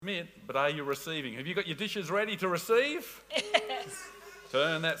But are you receiving? Have you got your dishes ready to receive? Yes.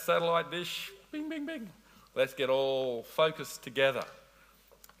 Turn that satellite dish, bing, bing, bing. Let's get all focused together.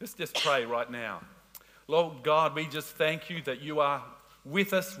 Let's just pray right now. Lord God, we just thank you that you are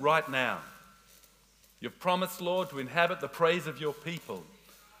with us right now. You've promised, Lord, to inhabit the praise of your people.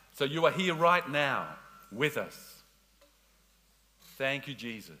 So you are here right now with us. Thank you,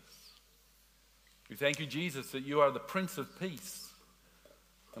 Jesus. We thank you, Jesus, that you are the Prince of Peace.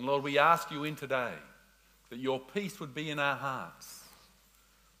 And Lord, we ask you in today that your peace would be in our hearts.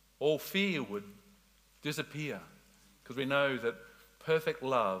 All fear would disappear because we know that perfect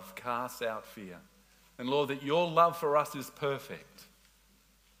love casts out fear. And Lord, that your love for us is perfect.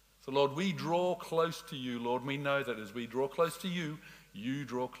 So Lord, we draw close to you, Lord. We know that as we draw close to you, you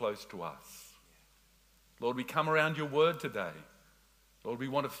draw close to us. Lord, we come around your word today. Lord, we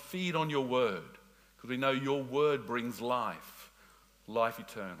want to feed on your word because we know your word brings life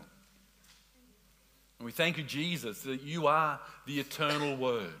eternal. And we thank you, Jesus, that you are the eternal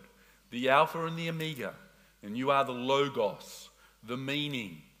word, the Alpha and the Omega, and you are the Logos, the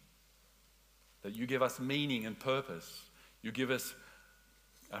meaning, that you give us meaning and purpose. You give us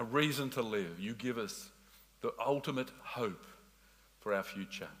a reason to live. You give us the ultimate hope for our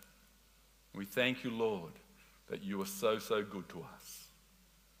future. And we thank you, Lord, that you are so, so good to us.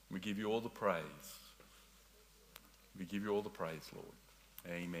 We give you all the praise. We give you all the praise, Lord.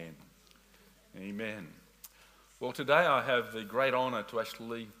 Amen. Amen. Well, today I have the great honour to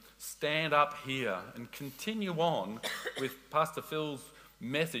actually stand up here and continue on with Pastor Phil's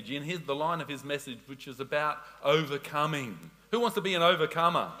message, in the line of his message, which is about overcoming. Who wants to be an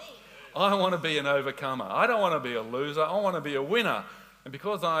overcomer? I want to be an overcomer. I don't want to be a loser. I want to be a winner. And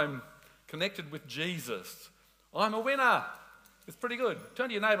because I'm connected with Jesus, I'm a winner. It's pretty good. Turn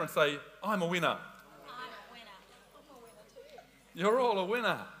to your neighbour and say, I'm a winner. You're all a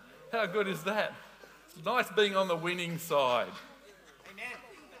winner. How good is that? It's nice being on the winning side. Amen.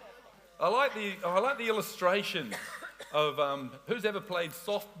 I like the illustration of who's ever played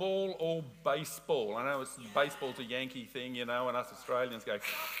softball or baseball. I know baseball's a Yankee thing, and us Australians go,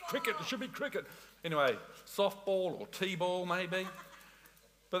 cricket, it should be cricket. Anyway, softball or t-ball maybe.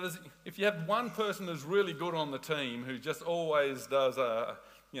 But if you have one person who's really good on the team, who just always does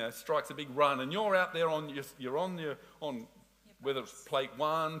strikes a big run, and you're out there on whether it's plate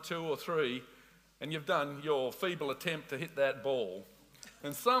 1, 2 or 3, and you've done your feeble attempt to hit that ball,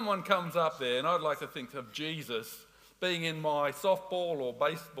 and someone comes up there, and I'd like to think of Jesus being in my softball or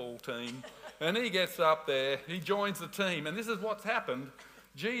baseball team, and he gets up there, he joins the team, and this is what's happened.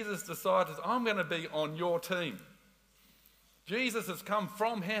 Jesus decided, I'm going to be on your team. Jesus has come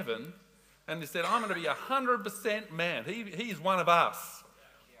from heaven, and he said, I'm going to be 100% man. He's one of us.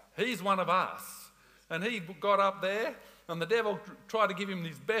 He's one of us. And he got up there, and the devil tried to give him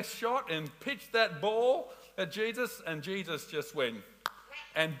his best shot and pitched that ball at Jesus, and Jesus just went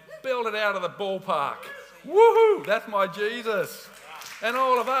and belted out of the ballpark. Woohoo! That's my Jesus. And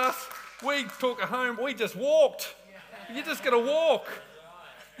all of us, we took a home, we just walked. You're just going to walk.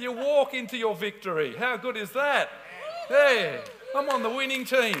 You walk into your victory. How good is that? Hey, I'm on the winning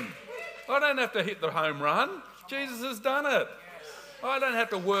team. I don't have to hit the home run. Jesus has done it. I don't have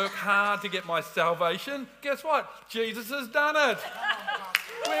to work hard to get my salvation. Guess what? Jesus has done it.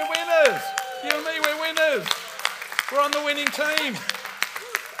 We're winners. You and me, we're winners. We're on the winning team.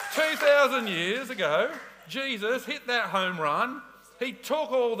 2,000 years ago, Jesus hit that home run. He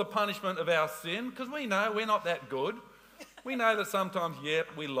took all the punishment of our sin, because we know we're not that good. We know that sometimes,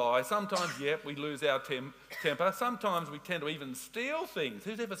 we lie. Sometimes, we lose our temper. Sometimes we tend to even steal things.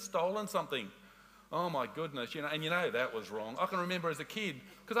 Who's ever stolen something? Oh my goodness, and that was wrong. I can remember as a kid,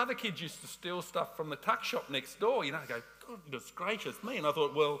 because other kids used to steal stuff from the tuck shop next door, I go, goodness gracious me. And I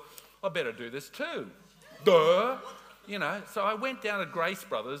thought, well, I better do this too. Duh. So I went down to Grace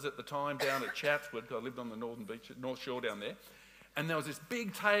Brothers at the time down at Chatswood, because I lived on the North Shore down there. And there was this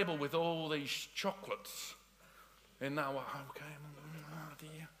big table with all these chocolates. And they were, okay, oh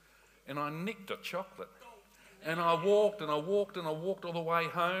dear. And I nicked a chocolate. And I walked all the way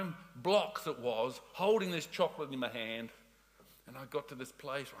home, blocks it was, holding this chocolate in my hand. And I got to this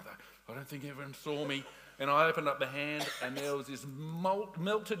place where I thought, I don't think everyone saw me. And I opened up the hand, and there was this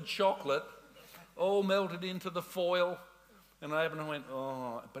melted chocolate, all melted into the foil. And I opened and went,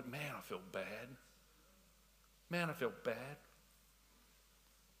 oh, but man, I felt bad. Man, I felt bad.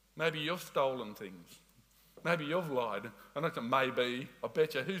 Maybe you've stolen things. Maybe you've lied. I don't know, maybe. I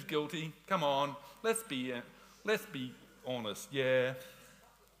bet you. Who's guilty? Come on, let's be honest. Yeah.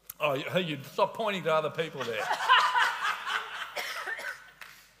 Oh, hey, you stop pointing to other people there.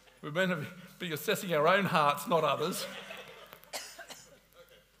 We're meant to be assessing our own hearts, not others.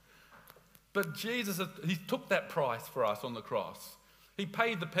 But Jesus, he took that price for us on the cross. He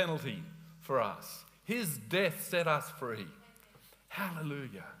paid the penalty for us. His death set us free.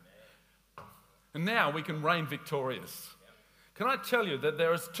 Hallelujah. And now we can reign victorious. Can I tell you that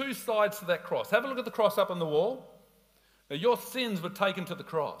there is two sides to that cross? Have a look at the cross up on the wall. Now, your sins were taken to the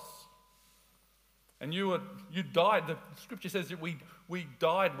cross. And you died. The scripture says that we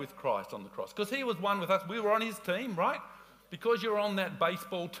died with Christ on the cross. Because he was one with us. We were on his team, right? Because you're on that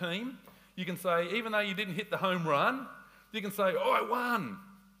baseball team, you can say, even though you didn't hit the home run, you can say, oh, I won.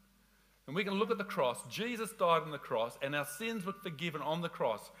 And we can look at the cross. Jesus died on the cross, and our sins were forgiven on the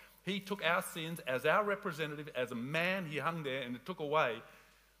cross. He took our sins as our representative, as a man. He hung there and it took away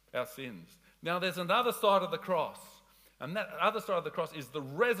our sins. Now there's another side of the cross. And that other side of the cross is the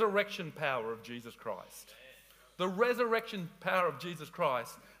resurrection power of Jesus Christ. The resurrection power of Jesus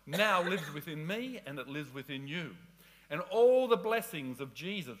Christ now lives within me and it lives within you. And all the blessings of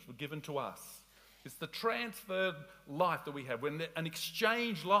Jesus were given to us. It's the transferred life that we have. When an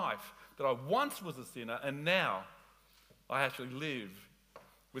exchange life that I once was a sinner and now I actually live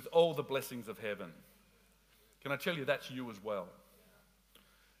with all the blessings of heaven. Can I tell you that's you as well?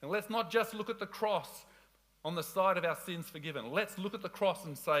 And let's not just look at the cross on the side of our sins forgiven. Let's look at the cross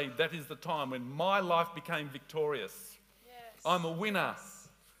and say that is the time when my life became victorious. Yes. I'm a winner. Yes.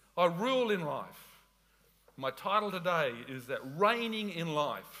 I rule in life. My title today is that reigning in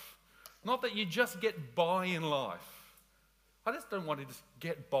life. Not that you just get by in life. I just don't want to just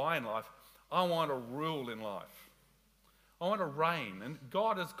get by in life. I want to rule in life. I want to reign. And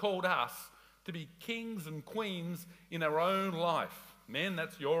God has called us to be kings and queens in our own life. Men,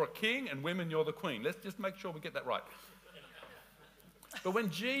 you're a king, and women, you're the queen. Let's just make sure we get that right. But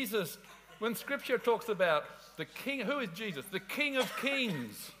when Scripture talks about the king, who is Jesus? The King of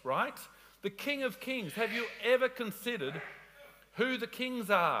Kings, right? The King of Kings. Have you ever considered who the kings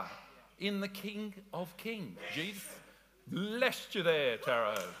are in the King of Kings? Jesus blessed you there,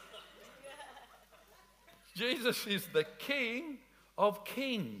 Tuggerah. Jesus is the King of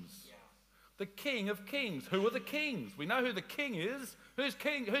Kings. The King of Kings. Who are the kings? We know who the king is. Who's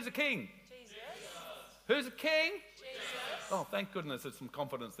king? Who's a king? Jesus. Who's a king? Jesus. Oh, thank goodness there's some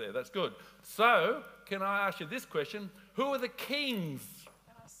confidence there. That's good. So, can I ask you this question? Who are the kings?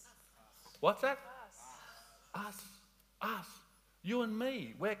 Us. What's that? Us. Us. You and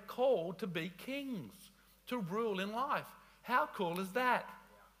me. We're called to be kings, to rule in life. How cool is that?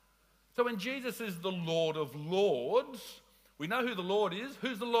 So when Jesus is the Lord of Lords, we know who the Lord is.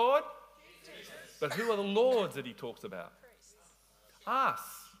 Who's the Lord? Jesus. But who are the lords that he talks about? Us.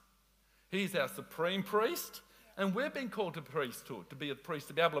 He's our supreme priest, and we've been called to priesthood, to be a priest,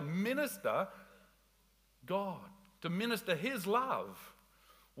 to be able to minister God, to minister his love.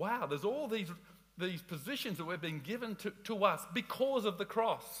 Wow, there's all these positions that we've been given to us because of the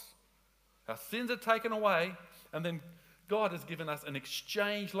cross. Our sins are taken away, and then God has given us an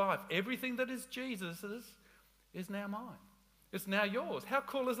exchange life. Everything that is Jesus's is now mine. It's now yours. How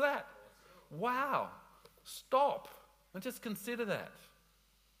cool is that? Wow. Stop and just consider that.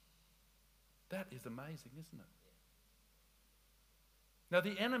 That is amazing, isn't it? Now,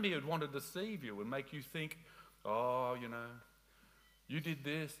 the enemy would want to deceive you and make you think, oh, you did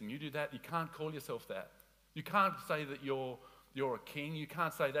this and you did that. You can't call yourself that. You can't say that you're a king. You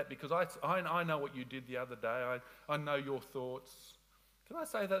can't say that because I know what you did the other day. I know your thoughts. Can I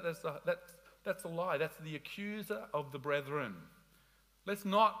say that? That's a lie. That's the accuser of the brethren. Let's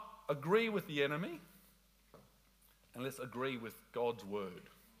not agree with the enemy, and let's agree with God's word.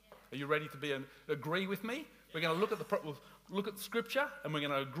 Are you ready to agree with me? We're going to look at Scripture, and we're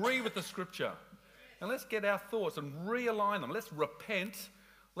going to agree with the Scripture. And let's get our thoughts and realign them. Let's repent.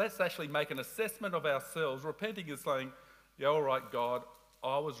 Let's actually make an assessment of ourselves. Repenting is saying, yeah, all right, God,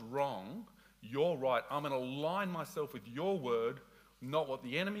 I was wrong. You're right. I'm going to align myself with your word, not what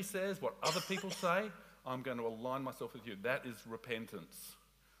the enemy says, what other people say. I'm going to align myself with you. That is repentance.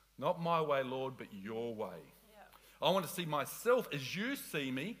 Not my way, Lord, but your way. Yeah. I want to see myself as you see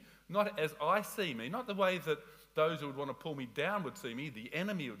me, not as I see me. Not the way that those who would want to pull me down would see me. The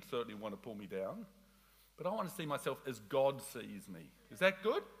enemy would certainly want to pull me down. But I want to see myself as God sees me. Is that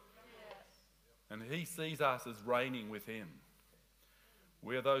good? And he sees us as reigning with him.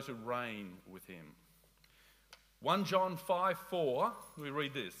 We are those who reign with him. 1 John 5:4, we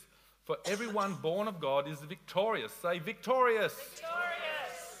read this. For everyone born of God is victorious. Say victorious.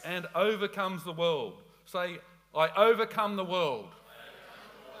 Victorious. And overcomes the world. Say, I overcome the world.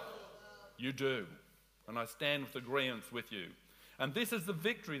 You do. And I stand with agreement with you. And this is the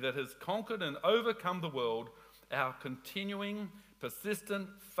victory that has conquered and overcome the world, our continuing, persistent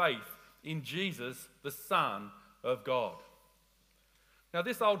faith in Jesus, the Son of God. Now,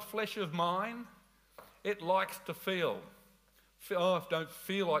 this old flesh of mine, it likes to feel. Oh, I don't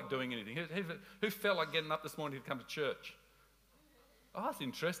feel like doing anything. Who felt like getting up this morning to come to church? Oh, that's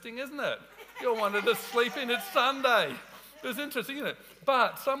interesting, isn't it? You wanted to sleep in, it's Sunday. It's interesting, isn't it?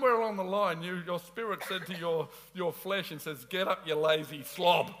 But somewhere along the line, your spirit said to your flesh and says, get up, you lazy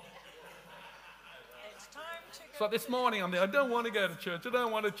slob. It's time to go. So this morning I'm there, I don't want to go to church, I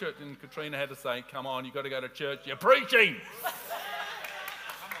don't want to church. And Katrina had to say, come on, you've got to go to church, you're preaching.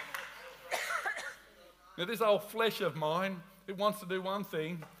 Now this old flesh of mine, it wants to do one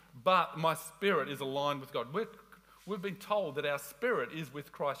thing, but my spirit is aligned with God. We've been told that our spirit is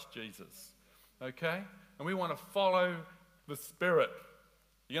with Christ Jesus, okay? And we want to follow the Spirit.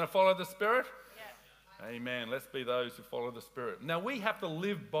 You going to follow the Spirit? Yeah. Amen. Let's be those who follow the Spirit. Now, we have to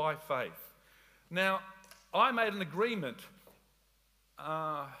live by faith. Now, I made an agreement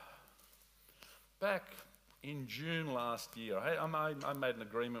back in June last year. I made an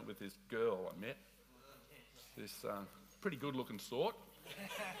agreement with this girl I met, this pretty good-looking sort.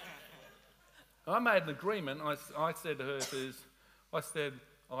 I made an agreement. I said to her,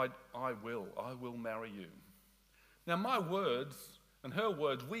 I will marry you. Now, my words and her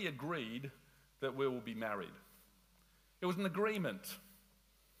words, we agreed that we will be married. It was an agreement.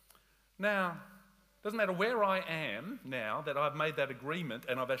 Now, it doesn't matter where I am now that I've made that agreement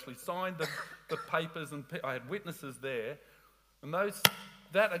and I've actually signed the papers and I had witnesses there, and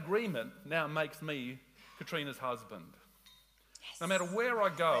that agreement now makes me Katrina's husband. Yes. No matter where I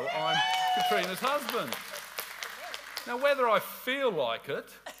go, I'm Katrina's husband. Now, whether I feel like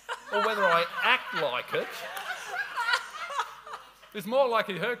it or whether I act like it, it's more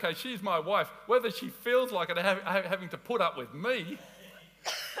likely her case, she's my wife, whether she feels like it having to put up with me.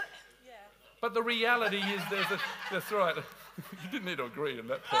 Yeah. But the reality is that's right, you didn't need to agree on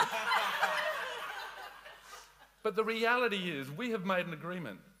that point. But the reality is we have made an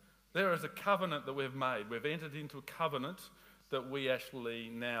agreement. There is a covenant that we've made. We've entered into a covenant that we actually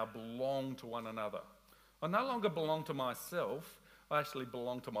now belong to one another. I no longer belong to myself, I actually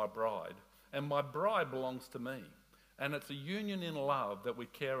belong to my bride. And my bride belongs to me. And it's a union in love that we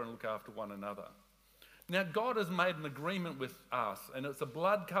care and look after one another. Now, God has made an agreement with us, and it's a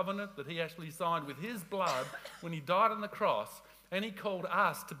blood covenant that he actually signed with his blood when he died on the cross, and he called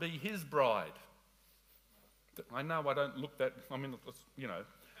us to be his bride. I know I don't look that,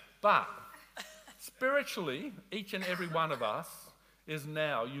 but spiritually, each and every one of us is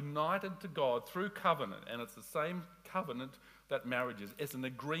now united to God through covenant, and it's the same covenant that marriage is. It's an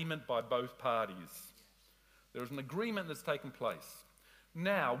agreement by both parties. There is an agreement that's taken place.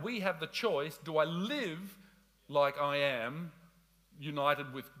 Now, we have the choice, do I live like I am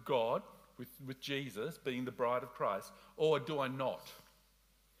united with God, with Jesus, being the bride of Christ, or do I not?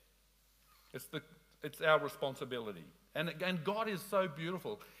 It's our responsibility. And God is so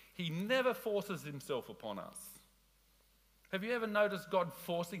beautiful. He never forces himself upon us. Have you ever noticed God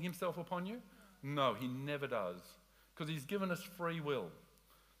forcing himself upon you? No, he never does. Because he's given us free will.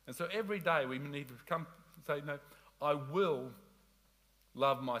 And so every day we need to come and say, no, I will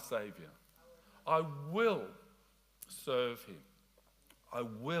love my Saviour. I will serve him. I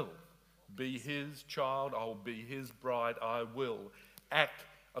will be his child. I will be his bride. I will act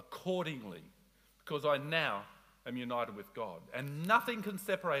accordingly because I now am united with God. And nothing can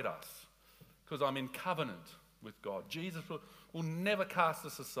separate us because I'm in covenant with God. Jesus will never cast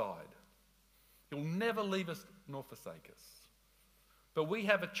us aside. He'll never leave us nor forsake us. But we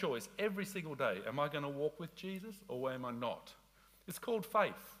have a choice every single day. Am I going to walk with Jesus or am I not? It's called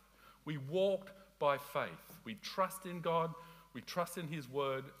faith. We walk by faith. We trust in God. We trust in his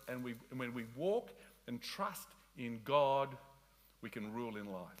word. And when we walk and trust in God, we can rule in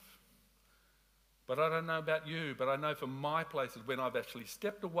life. But I don't know about you, but I know from my places when I've actually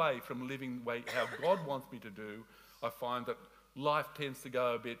stepped away from living the way how God wants me to do, I find that life tends to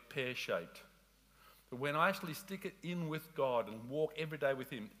go a bit pear-shaped. But when I actually stick it in with God and walk every day with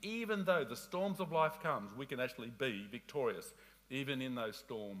him, even though the storms of life comes, we can actually be victorious, even in those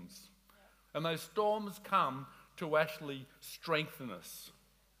storms. Yeah. And those storms come to actually strengthen us.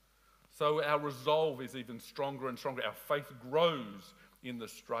 So our resolve is even stronger and stronger. Our faith grows in the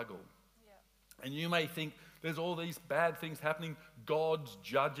struggle. Yeah. And you may think, there's all these bad things happening, God's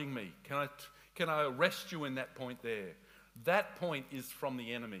judging me. Can I arrest you in that point there? That point is from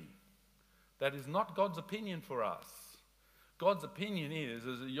the enemy. That is not God's opinion for us. God's opinion is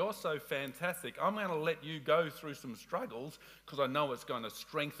that you're so fantastic, I'm going to let you go through some struggles because I know it's going to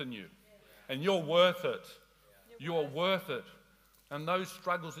strengthen you. And you're worth it. You're worth it. And those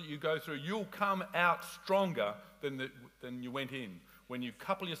struggles that you go through, you'll come out stronger than you went in. When you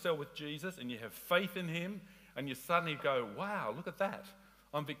couple yourself with Jesus and you have faith in him and you suddenly go, wow, look at that.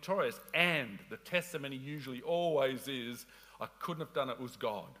 I'm victorious. And the testimony usually always is, I couldn't have done it, it was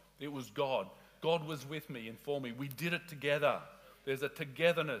God. It was God. God was with me and for me. We did it together. There's a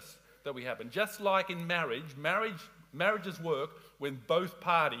togetherness that we have. And just like in marriages work when both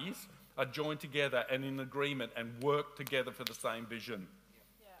parties are joined together and in agreement and work together for the same vision.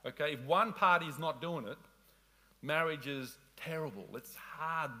 Yeah. Okay, if one party is not doing it, marriage is terrible. It's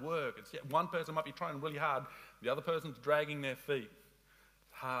hard work. One person might be trying really hard, the other person's dragging their feet.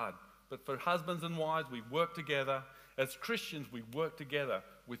 It's hard. But for husbands and wives, we work together. As Christians, we work together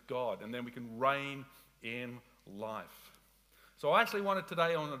with God, and then we can reign in life. So I want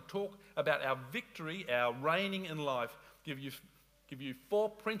to talk about our victory, our reigning in life, give you 4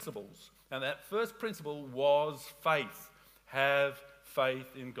 principles. And that first principle was faith. Have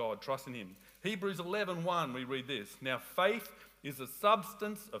faith in God. Trust in him. Hebrews 11:1, we read this. Now faith is the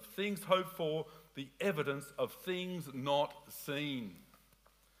substance of things hoped for, the evidence of things not seen.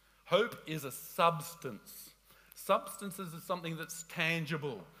 Hope is a substance. Substances is something that's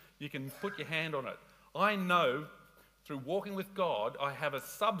tangible. You can put your hand on it. I know through walking with God, I have a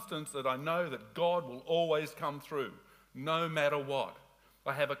substance that I know that God will always come through, no matter what.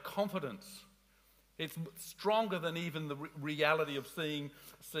 I have a confidence. It's stronger than even the reality of seeing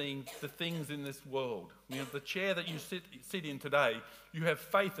the things in this world. You know, the chair that you sit in today, you have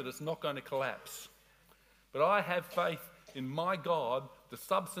faith that it's not going to collapse. But I have faith in my God. The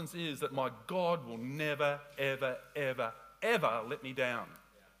substance is that my God will never, ever, ever, ever let me down.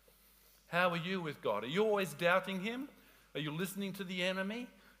 How are you with God? Are you always doubting him? Are you listening to the enemy?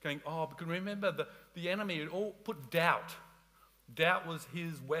 Going, because remember, the enemy had all put doubt. Doubt was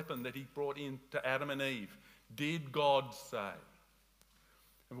his weapon that he brought in to Adam and Eve. Did God say?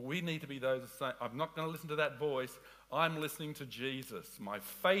 And we need to be those that say, I'm not going to listen to that voice. I'm listening to Jesus. My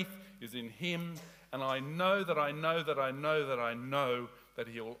faith is in him, and I know that I know that I know that I know that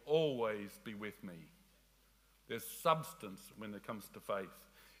he'll always be with me. There's substance when it comes to faith.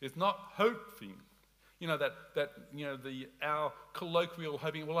 It's not hoping. You know, our colloquial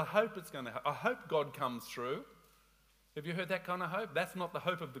hoping, well, I hope it's going to happen. I hope God comes through. Have you heard that kind of hope? That's not the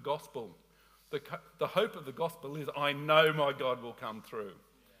hope of the gospel. The hope of the gospel is, I know my God will come through.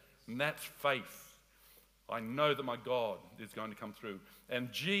 And that's faith. I know that my God is going to come through.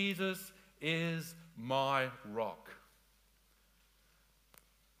 And Jesus is my rock.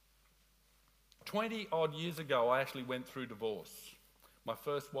 20 odd years ago, I actually went through divorce. My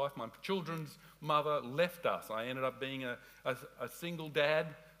first wife, my children's mother, left us. I ended up being a single dad,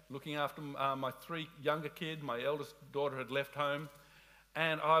 looking after my 3 younger kids. My eldest daughter had left home.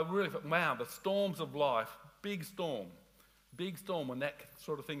 And I really thought, wow, the storms of life, big storm when that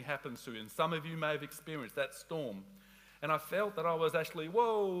sort of thing happens to you. And some of you may have experienced that storm. And I felt that I was actually,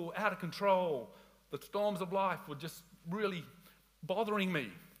 out of control. The storms of life were just really bothering me.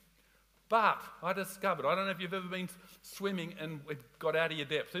 But I discovered, I don't know if you've ever been swimming and got out of your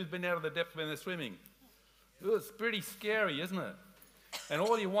depth. Who's been out of the depth when they're swimming? It's pretty scary, isn't it? And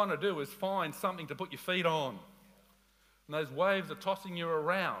all you want to do is find something to put your feet on. And those waves are tossing you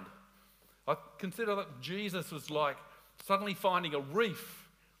around. I consider that Jesus was like suddenly finding a reef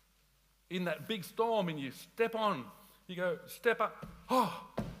in that big storm, and you step on. You go, step up.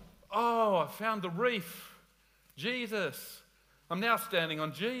 Oh, I found the reef. Jesus. I'm now standing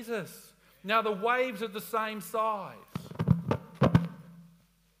on Jesus. Now the waves are the same size.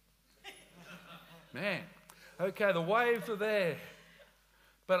 Man, okay, the waves are there.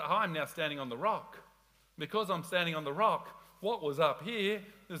 But I'm now standing on the rock. Because I'm standing on the rock, what was up here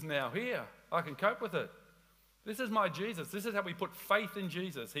is now here. I can cope with it. This is my Jesus. This is how we put faith in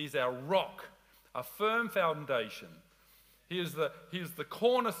Jesus. He's our rock, a firm foundation. He is the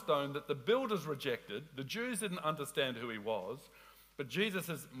cornerstone that the builders rejected. The Jews didn't understand who he was. But Jesus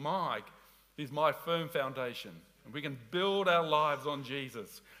is He's my firm foundation. And we can build our lives on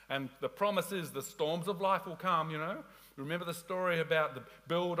Jesus. And the promise is the storms of life will come, you know. Remember the story about the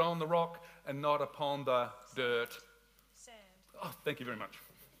build on the rock and not upon the dirt. Sand. Oh, thank you very much.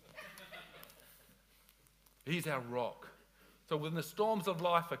 He's our rock. So when the storms of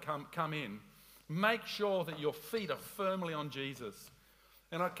life come in, make sure that your feet are firmly on Jesus.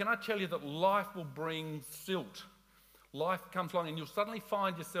 And can I tell you that life will bring silt. Life comes along and you'll suddenly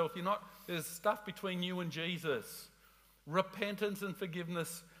find yourself, there's stuff between you and Jesus. Repentance and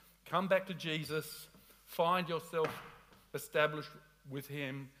forgiveness. Come back to Jesus. Find yourself established with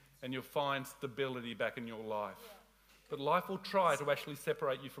him, and you'll find stability back in your life. Yeah. But life will try to actually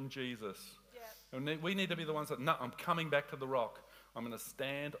separate you from Jesus. Yeah. And we need to be the ones that, no, I'm coming back to the rock. I'm going to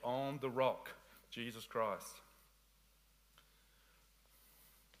stand on the rock, Jesus Christ.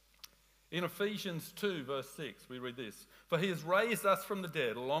 In Ephesians 2, verse 6, we read this. For he has raised us from the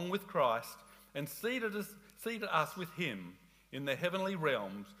dead along with Christ and seated us with him in the heavenly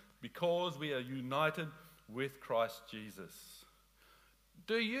realms because we are united with Christ Jesus.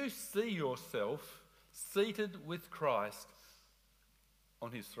 Do you see yourself seated with Christ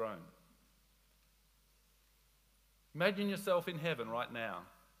on his throne? Imagine yourself in heaven right now.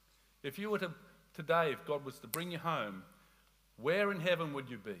 If you were to, today, if God was to bring you home, where in heaven would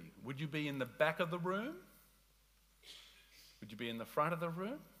you be? Would you be in the back of the room? Would you be in the front of the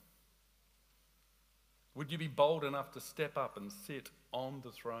room? Would you be bold enough to step up and sit on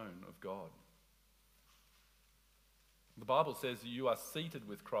the throne of God? The Bible says you are seated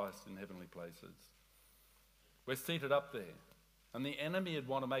with Christ in heavenly places. We're seated up there. And the enemy would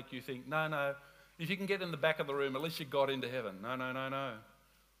want to make you think, no, if you can get in the back of the room, at least you got into heaven. No.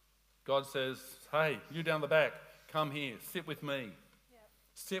 God says, hey, you down the back, come here, sit with me. Yep.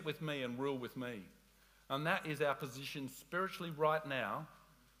 Sit with me and rule with me. And that is our position spiritually right now,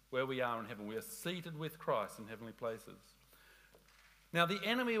 where we are in heaven. We are seated with Christ in heavenly places. Now, the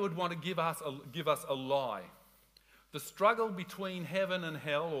enemy would want to give us a lie. The struggle between heaven and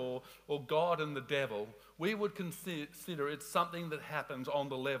hell, or God and the devil, we would consider it's something that happens on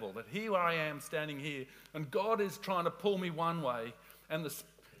the level. That here I am standing here, and God is trying to pull me one way, and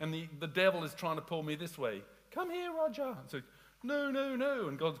the devil is trying to pull me this way. Come here, Roger. So, no.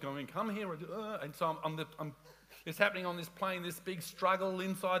 And God's going, come here. And so it's happening on this plane, this big struggle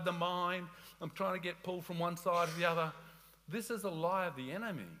inside the mind. I'm trying to get pulled from one side to the other. This is a lie of the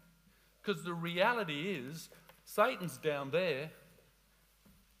enemy. Because the reality is, Satan's down there,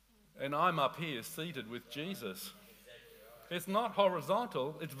 and I'm up here seated with Jesus. It's not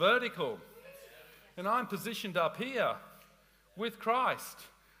horizontal, it's vertical. And I'm positioned up here with Christ.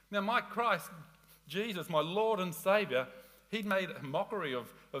 Now, my Christ, Jesus, my Lord and Saviour, he made a mockery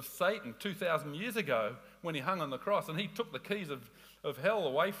of Satan 2,000 years ago when he hung on the cross, and he took the keys of hell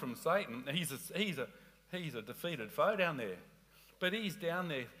away from Satan. He's a defeated foe down there. But he's down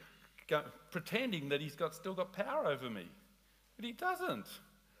there pretending that he's still got power over me. But he doesn't.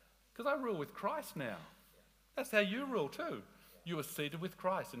 Because I rule with Christ now. That's how you rule too. You are seated with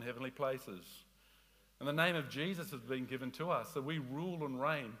Christ in heavenly places. And the name of Jesus has been given to us, so we rule and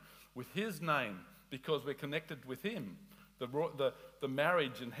reign with his name because we're connected with him. The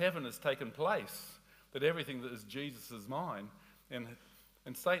marriage in heaven has taken place, that everything that is Jesus is mine, and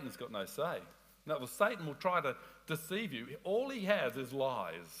Satan's got no say. Now, Satan will try to deceive you. All he has is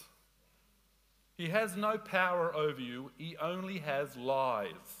lies. He has no power over you. He only has lies.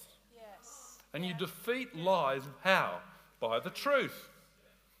 Yes. And you defeat lies, how? By the truth.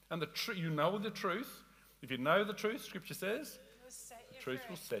 And you know the truth. If you know the truth, Scripture says, the truth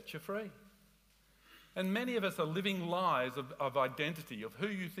will set you free. And many of us are living lies of identity, of who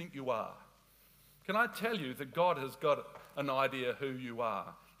you think you are. Can I tell you that God has got an idea who you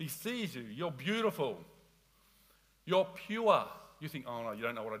are? He sees you. You're beautiful. You're pure. You think, oh no, you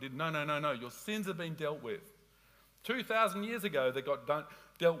don't know what I did. No. Your sins have been dealt with. 2,000 years ago, they got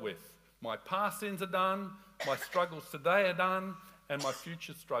dealt with. My past sins are done. My struggles today are done. And my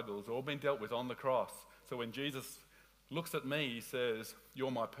future struggles have all been dealt with on the cross. So when Jesus looks at me, he says,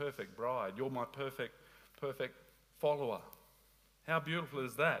 you're my perfect bride. You're my perfect follower. How beautiful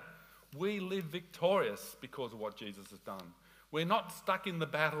is that? We live victorious because of what Jesus has done. We're not stuck in the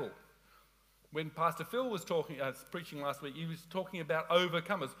battle. When Pastor Phil was preaching last week, he was talking about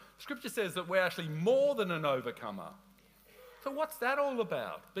overcomers. Scripture says that we're actually more than an overcomer. So what's that all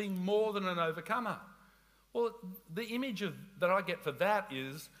about, being more than an overcomer? Well, the image that I get for that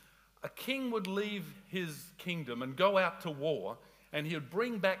is a king would leave his kingdom and go out to war, and he would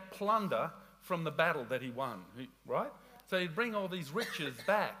bring back plunder from the battle that he won, right? So he'd bring all these riches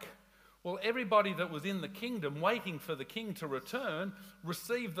back. Well, everybody that was in the kingdom waiting for the king to return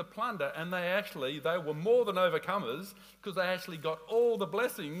received the plunder, and they were more than overcomers because they actually got all the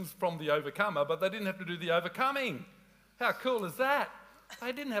blessings from the overcomer, but they didn't have to do the overcoming. How cool is that?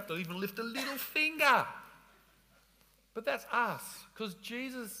 They didn't have to even lift a little finger. But that's us, because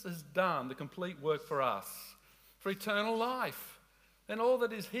Jesus has done the complete work for us, for eternal life. And all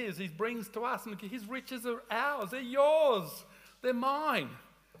that is his, he brings to us, and his riches are ours, they're yours, they're mine.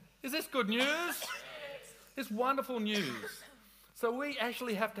 Is this good news? It's wonderful news. So we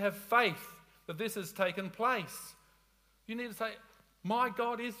actually have to have faith that this has taken place. You need to say, my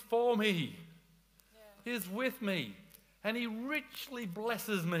God is for me. He is with me. And he richly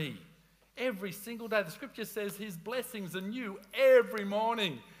blesses me every single day. The scripture says his blessings are new every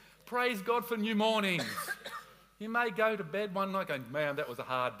morning. Praise God for new mornings. You may go to bed one night going, man, that was a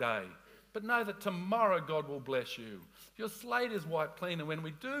hard day. but know that tomorrow God will bless you. Your slate is wiped clean, and when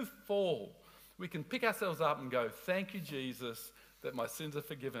we do fall, we can pick ourselves up and go, thank you, Jesus, that my sins are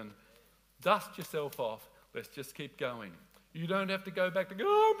forgiven. Dust yourself off. Let's just keep going. You don't have to go back to go,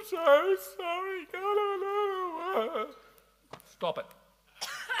 oh, I'm so sorry. Stop it.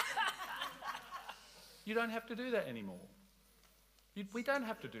 You don't have to do that anymore. We don't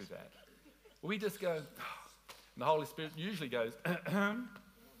have to do that. We just go, and the Holy Spirit usually goes, and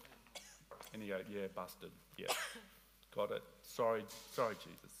you go, yeah, busted. Yeah, got it. Sorry,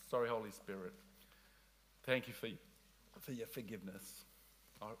 Jesus. Sorry, Holy Spirit. Thank you for your forgiveness.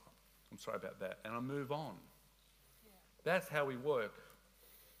 I'm sorry about that. And I move on. Yeah. That's how we work.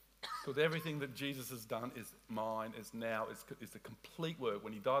 Because everything that Jesus has done is mine, is now, is a complete work.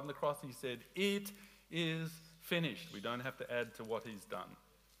 When he died on the cross, he said, it is finished. We don't have to add to what he's done.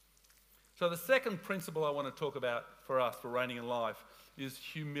 So the second principle I want to talk about for us, for reigning in life, is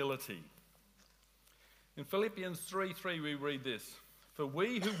humility. In Philippians 3:3 we read this, for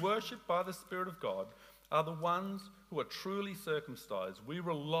we who worship by the Spirit of God are the ones who are truly circumcised. We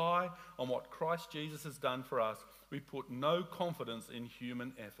rely on what Christ Jesus has done for us. We put no confidence in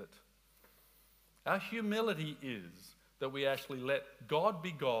human effort. Our humility is that we actually let God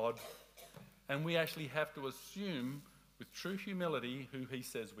be God, and we actually have to assume with true humility who he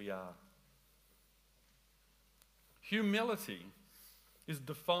says we are. Humility is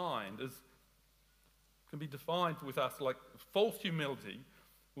can be defined with us like false humility.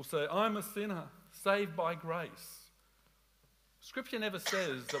 We'll say, I'm a sinner, saved by grace. Scripture never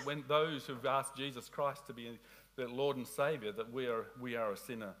says that when those who've asked Jesus Christ to be their Lord and Saviour, that we are a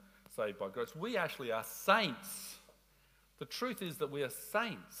sinner saved by grace. We actually are saints. The truth is that we are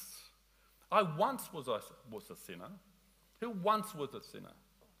saints. I once was a sinner. Who once was a sinner?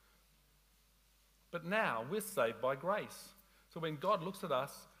 But now we're saved by grace. So when God looks at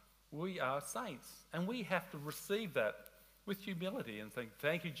us, we are saints. And we have to receive that with humility and think,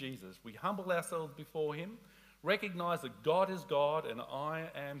 thank you, Jesus. We humble ourselves before him, recognize that God is God and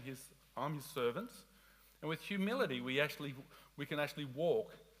I'm his servant. And with humility, we can actually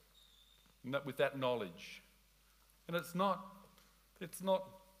walk with that knowledge. And it's not, the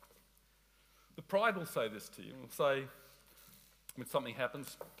pride will say this to you. It will say, when something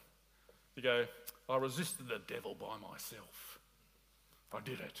happens, you go, I resisted the devil by myself. I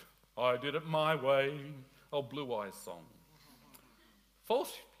did it my way. Oh, Blue Eyes song.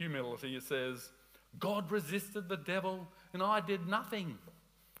 False humility, it says, God resisted the devil and I did nothing.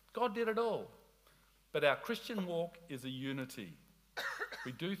 God did it all. But our Christian walk is a unity.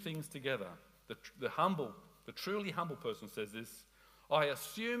 We do things together. The truly humble person says this, I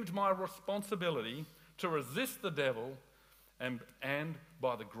assumed my responsibility to resist the devil and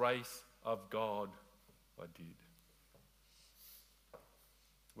by the grace of God, I did.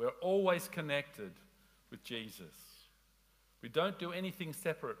 We're always connected with Jesus. We don't do anything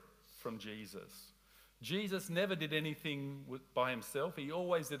separate from Jesus. Jesus never did anything by himself. He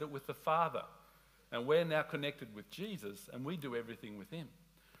always did it with the Father. And we're now connected with Jesus and we do everything with him.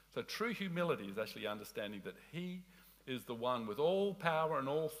 So true humility is actually understanding that he is the one with all power and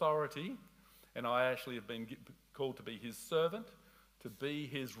all authority, and I actually have been called to be his servant, to be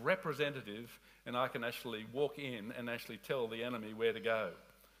his representative, and I can actually walk in and actually tell the enemy where to go.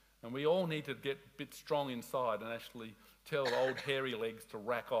 And we all need to get a bit strong inside and actually tell old hairy legs to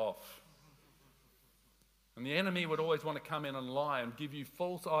rack off. And the enemy would always want to come in and lie and give you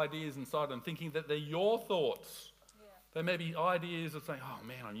false ideas inside them, thinking that they're your thoughts. Yeah. They may be ideas of saying, oh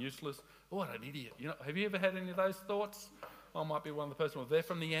man, I'm useless. Oh, what an idiot. Have you ever had any of those thoughts? I might be one of the person. Well, they're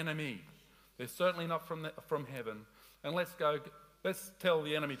from the enemy. They're certainly not from heaven. And let's tell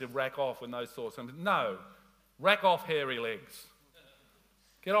the enemy to rack off when those thoughts come. No, rack off hairy legs.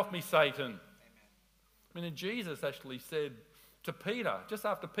 Get off me, Satan. Amen. I mean, and Jesus actually said to Peter, just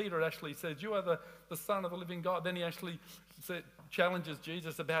after Peter actually said, you are the Son of the living God, then he actually challenges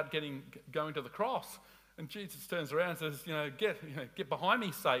Jesus about going to the cross. And Jesus turns around and says, get behind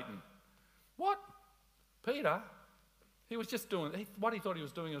me, Satan. What? Peter, he was just doing, what he thought he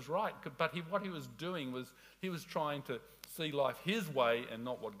was doing was right, but what he was doing was he was trying to see life his way and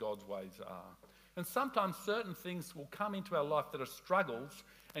not what God's ways are. And sometimes certain things will come into our life that are struggles,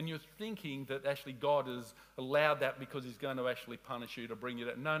 and you're thinking that actually God has allowed that because he's going to actually punish you to bring you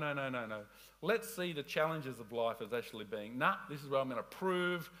that. No. Let's see the challenges of life as actually being, this is where I'm going to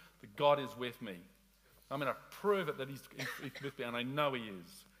prove that God is with me. I'm going to prove it that he's with me, and I know he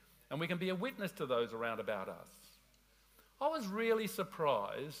is. And we can be a witness to those around about us. I was really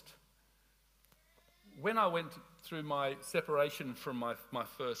surprised when I went through my separation from my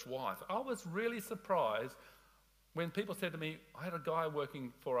first wife. I was really surprised When people said to me, I had a guy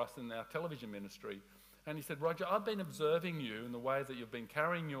working for us in our television ministry, and he said, Roger, I've been observing you in the way that you've been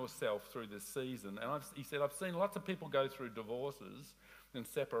carrying yourself through this season. And he said, I've seen lots of people go through divorces and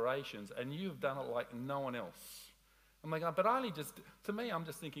separations, and you've done it like no one else. I'm like, but to me, I'm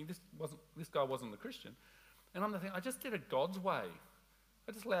just thinking, this guy wasn't a Christian. And I'm thinking, I just did it God's way.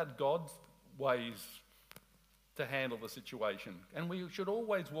 I just allowed God's ways to handle the situation. And we should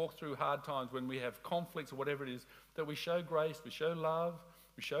always walk through hard times when we have conflicts or whatever it is, that we show grace, we show love,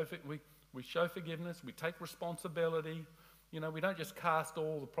 we show forgiveness, we take responsibility. You know, we don't just cast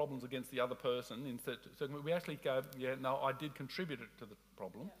all the problems against the other person. So we actually go, yeah, no, I did contribute to the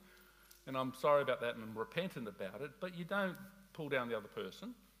problem. Yeah. And I'm sorry about that and I'm repentant about it. But you don't pull down the other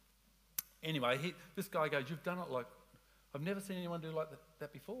person. Anyway, this guy goes, you've done it like, I've never seen anyone do like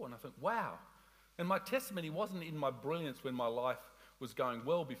that before. And I think, wow. And my testimony wasn't in my brilliance when my life was going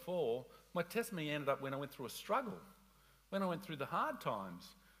well before. My testimony ended up when I went through a struggle, when I went through the hard times.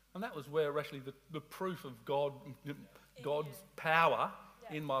 And that was where actually the proof of God's power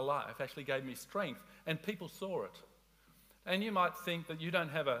in my life actually gave me strength. And people saw it. And you might think that you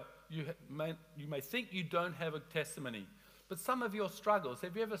may think you don't have a testimony. But some of your struggles,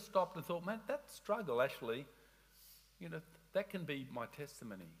 have you ever stopped and thought, man, that struggle actually, that can be my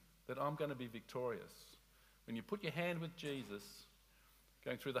testimony, that I'm going to be victorious. When you put your hand with Jesus,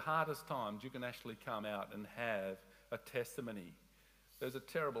 going through the hardest times, you can actually come out and have a testimony. There's a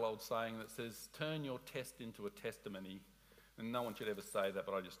terrible old saying that says, turn your test into a testimony. And no one should ever say that,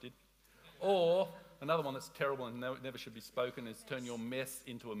 but I just did. Or another one that's terrible and never should be spoken is turn your mess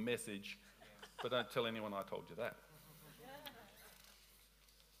into a message. But don't tell anyone I told you that.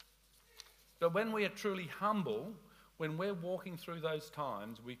 But when we are truly humble, when we're walking through those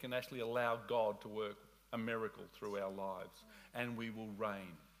times, we can actually allow God to work a miracle through our lives, and we will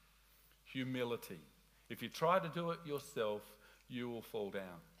reign. Humility. If you try to do it yourself, you will fall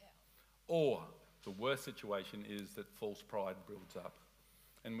down. Yeah. Or the worst situation is that false pride builds up.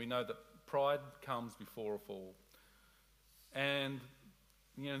 And we know that pride comes before a fall. And,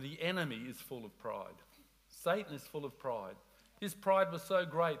 the enemy is full of pride. Satan is full of pride. His pride was so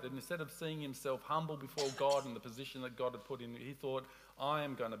great that instead of seeing himself humble before God in the position that God had put him, he thought, I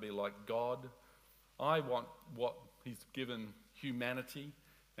am going to be like God. I want what he's given humanity,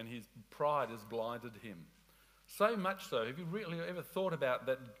 and his pride has blinded him. So much so, have you really ever thought about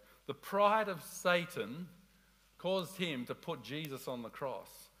that? The pride of Satan caused him to put Jesus on the cross.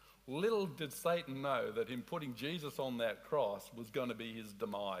 Little did Satan know that him putting Jesus on that cross was going to be his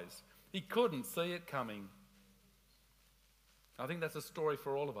demise. He couldn't see it coming. I think that's a story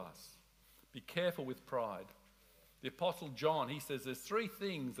for all of us. Be careful with pride. The Apostle John, he says there's 3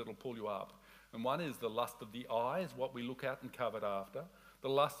 things that'll pull you up. And one is the lust of the eyes, what we look at and covet after. The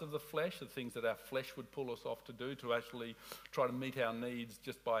lust of the flesh, the things that our flesh would pull us off to do to actually try to meet our needs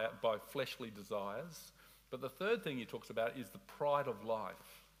just by fleshly desires. But the third thing he talks about is the pride of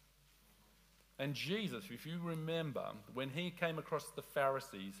life. And Jesus, if you remember, when he came across the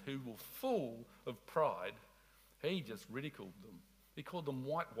Pharisees who were full of pride, he just ridiculed them. He called them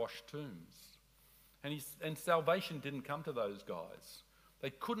whitewashed tombs. And salvation didn't come to those guys.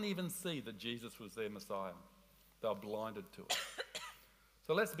 They couldn't even see that Jesus was their Messiah. They were blinded to it.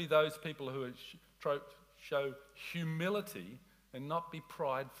 So let's be those people who show humility and not be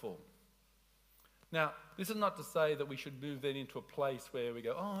prideful. Now, this is not to say that we should move then into a place where we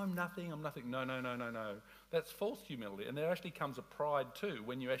go, oh, I'm nothing. No. That's false humility. And there actually comes a pride too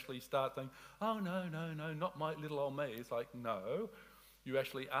when you actually start saying, oh, no, not my little old me. It's like, no, you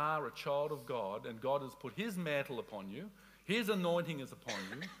actually are a child of God, and God has put his mantle upon you. His anointing is upon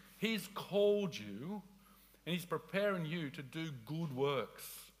you. He's called you, and he's preparing you to do good works.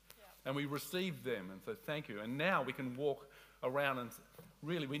 Yeah. And we receive them, and so thank you. And now we can walk around, and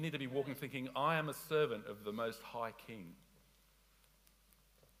really we need to be walking thinking, I am a servant of the Most High King.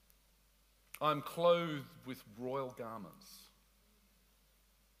 I'm clothed with royal garments.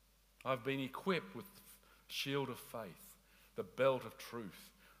 I've been equipped with the shield of faith, the belt of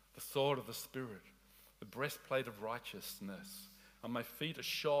truth, the sword of the Spirit, the breastplate of righteousness. And my feet are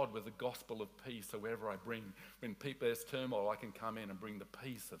shod with the gospel of peace. So wherever I bring, when there's turmoil, I can come in and bring the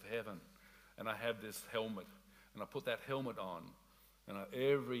peace of heaven. And I have this helmet, and I put that helmet on, and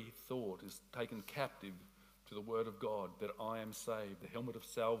every thought is taken captive to the word of God, that I am saved, the helmet of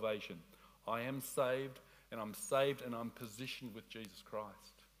salvation. I am saved, and I'm positioned with Jesus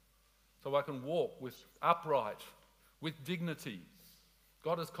Christ. So I can walk with upright, with dignity.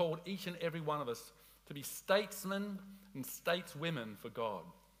 God has called each and every one of us to be statesmen and stateswomen for God.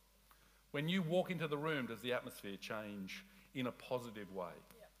 When you walk into the room, does the atmosphere change in a positive way?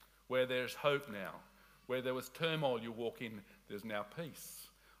 Yep. Where there's hope now, Where there was turmoil, you walk in, there's now peace.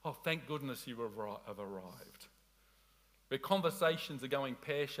 Oh, thank goodness you have arrived. Where conversations are going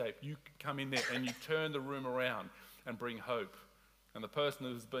pear-shaped, you come in there and you turn the room around and bring hope. And the person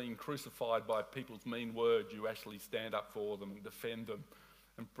who's being crucified by people's mean words, you actually stand up for them and defend them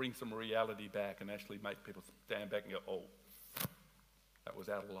and bring some reality back and actually make people stand back and go, oh, that was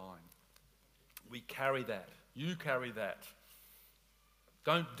out of line. We carry that. You carry that.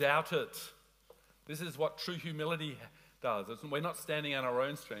 Don't doubt it. This is what true humility does. We're not standing on our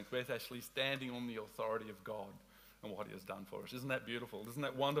own strength. We're actually standing on the authority of God and what he has done for us. Isn't that beautiful? Isn't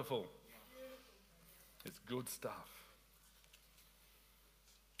that wonderful? It's good stuff.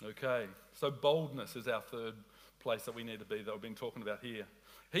 Okay, so boldness is our third place that we need to be that we've been talking about here.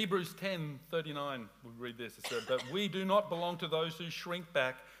 Hebrews 10:39, we read this. It said, "But we do not belong to those who shrink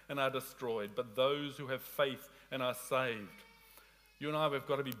back and are destroyed, but those who have faith and are saved." You and I, we've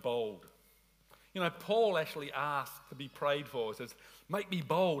got to be bold. You know, Paul actually asked to be prayed for. He says, make me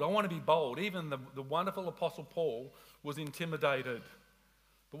bold. I want to be bold. Even the wonderful Apostle Paul was intimidated.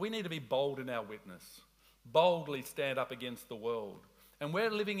 But we need to be bold in our witness. Boldly stand up against the world. And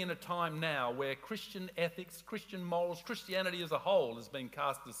we're living in a time now where Christian ethics, Christian morals, Christianity as a whole has been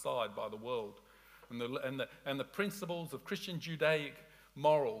cast aside by the world. And the principles of Christian Judaic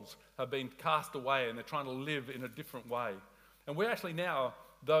morals have been cast away, and they're trying to live in a different way. And we're actually now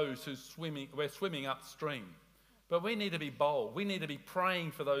those we're swimming upstream. But we need to be bold. We need to be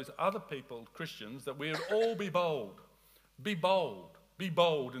praying for those other people, Christians, that we would all be bold. Be bold. Be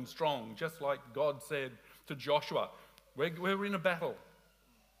bold and strong, just like God said to Joshua. We're in a battle.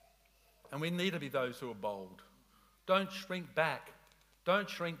 And we need to be those who are bold. Don't shrink back. Don't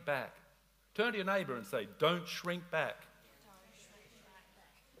shrink back. Turn to your neighbour and say, don't shrink back.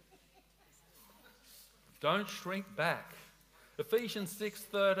 Don't shrink back. Ephesians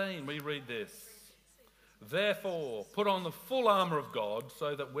 6:13, we read this. Therefore, put on the full armour of God,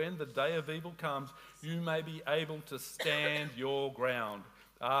 so that when the day of evil comes, you may be able to stand your ground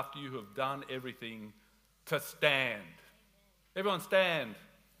after you have done everything to stand. Everyone stand.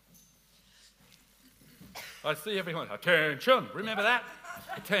 I see everyone. Attention. Remember that?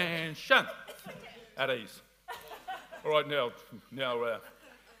 Attention. At ease. All right, now,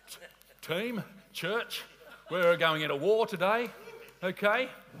 team, church, we're going into war today, okay?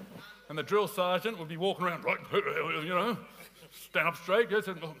 And the drill sergeant will be walking around, right, you know, stand up straight, yes,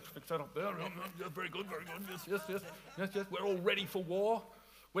 and fix that up there, very good, yes, we're all ready for war.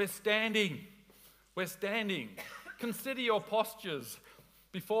 We're standing. Consider your postures.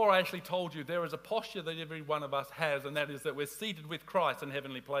 Before I actually told you, there is a posture that every one of us has, and that is that we're seated with Christ in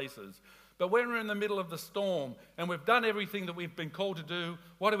heavenly places. But when we're in the middle of the storm and we've done everything that we've been called to do,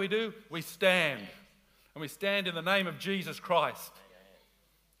 what do? We stand. And we stand in the name of Jesus Christ.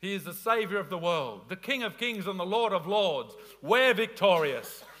 He is the Saviour of the world, the King of kings and the Lord of lords. We're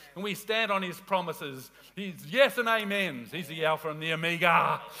victorious. And we stand on his promises. He's yes and amens. He's the Alpha and the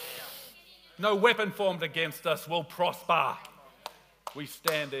Omega. No weapon formed against us will prosper. We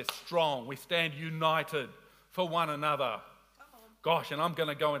stand there strong. We stand united for one another. Gosh, and I'm going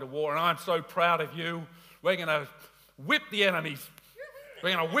to go into war, and I'm so proud of you. We're going to whip the enemies.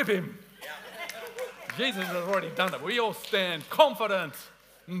 We're going to whip him. Jesus has already done it. We all stand confident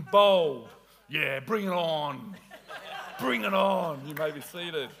and bold. Yeah, bring it on. Bring it on. You may be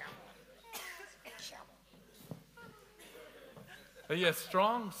seated. Are you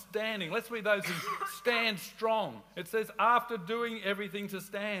strong? Standing. Let's read those who stand strong. It says, after doing everything to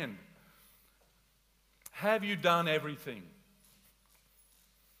stand. Have you done everything?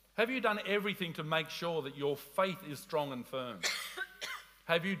 Have you done everything to make sure that your faith is strong and firm?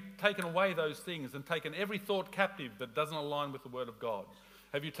 Have you taken away those things and taken every thought captive that doesn't align with the Word of God?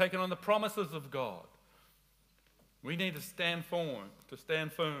 Have you taken on the promises of God? We need to stand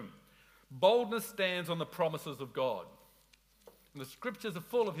firm. Boldness stands on the promises of God. And the scriptures are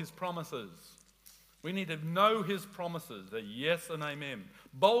full of his promises. We need to know his promises. They're yes and amen.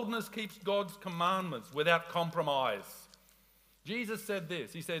 Boldness keeps God's commandments without compromise. Jesus said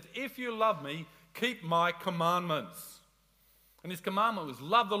this. He says, if you love me, keep my commandments. And his commandment was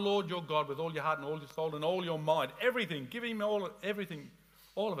love the Lord your God with all your heart and all your soul and all your mind. Everything. Give him everything,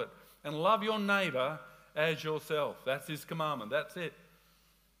 all of it. And love your neighbour as yourself. That's his commandment. That's it.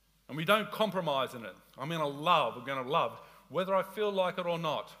 And we don't compromise in it. I'm going to love. Whether I feel like it or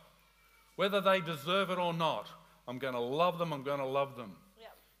not, whether they deserve it or not, I'm going to love them.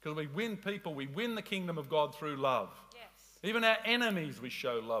 Because we win people, we win the kingdom of God through love. Yes. Even our enemies we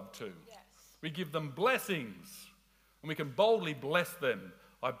show love to. Yes. We give them blessings, and we can boldly bless them.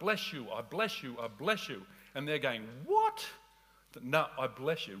 I bless you, I bless you, I bless you. And they're going, what? No, I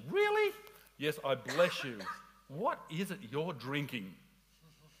bless you. Really? Yes, I bless you. What is it you're drinking?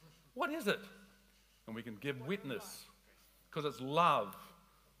 What is it? And we can give witness, because it's love.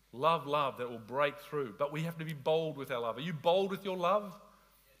 Love that will break through. But we have to be bold with our love. Are you bold with your love?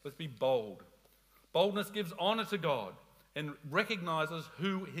 Let's be bold. Boldness gives honour to God and recognises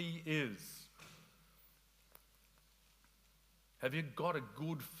who he is. Have you got a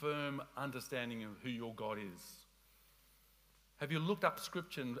good, firm understanding of who your God is? Have you looked up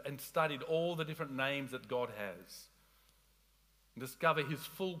Scripture and studied all the different names that God has? And discover his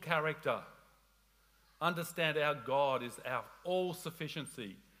full character. Understand our God is our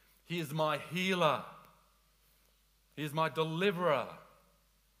all-sufficiency. He is my healer. He is my deliverer.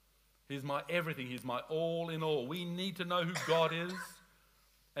 He is my everything. He is my all in all. We need to know who God is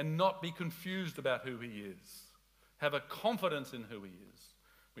and not be confused about who he is. Have a confidence in who he is.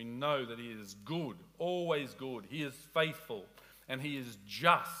 We know that he is good, always good. He is faithful and he is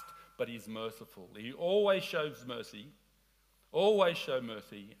just, but he's merciful. He always shows mercy,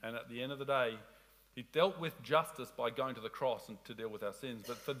 and at the end of the day, he dealt with justice by going to the cross and to deal with our sins.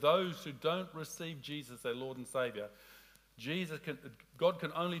 But for those who don't receive Jesus, their Lord and Saviour, God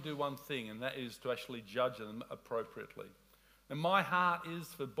can only do one thing, and that is to actually judge them appropriately. And my heart is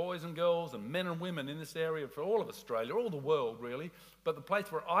for boys and girls and men and women in this area, for all of Australia, all the world really, but the place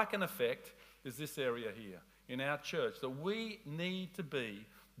where I can affect is this area here, in our church, that we need to be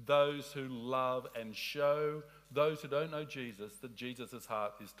those who love and show those who don't know Jesus that Jesus'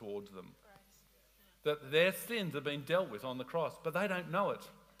 heart is towards them. That their sins have been dealt with on the cross, but they don't know it.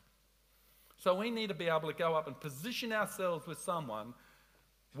 So we need to be able to go up and position ourselves with someone,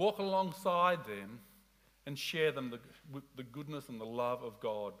 walk alongside them, and share them the goodness and the love of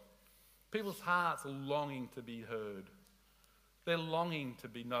God. People's hearts are longing to be heard. They're longing to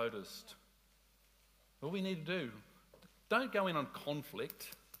be noticed. What we need to do, don't go in on conflict,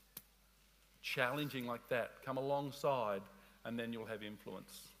 challenging like that. Come alongside, and then you'll have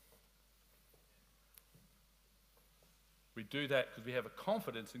influence. We do that because we have a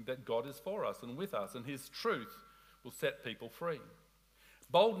confidence in that God is for us and with us, and his truth will set people free.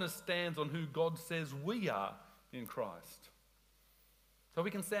 Boldness stands on who God says we are in Christ. So we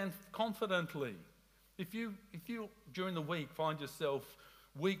can stand confidently. If you during the week find yourself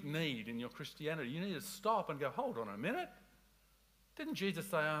weak-kneed in your Christianity, you need to stop and go, hold on a minute. Didn't Jesus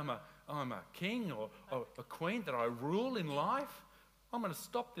say I'm a king or a queen, that I rule in life? I'm going to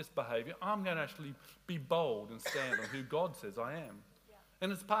stop this behaviour. I'm going to actually be bold and stand on who God says I am. Yeah.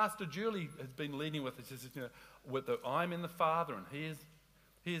 And as Pastor Julie has been leading with us, with the I'm in the Father and He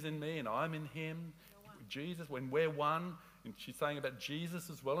is in me and I'm in him. Jesus, when we're one, and she's saying about Jesus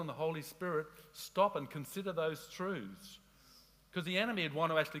as well and the Holy Spirit, stop and consider those truths. Because the enemy would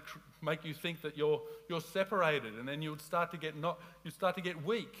want to actually make you think that you're separated, and then you'd start to get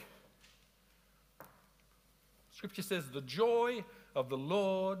weak. Scripture says, the joy of the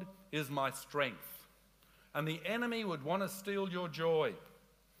Lord is my strength. And the enemy would want to steal your joy.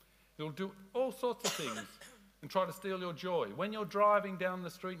 He'll do all sorts of things and try to steal your joy. When you're driving down the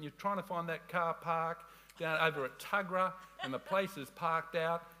street and you're trying to find that car park down over at Tuggerah and the place is parked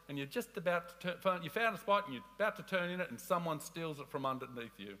out and you're just about to you found a spot and you're about to turn in it and someone steals it from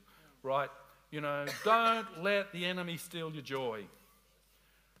underneath you, right? Don't let the enemy steal your joy.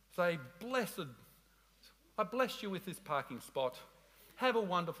 Say, blessed, I bless you with this parking spot. Have a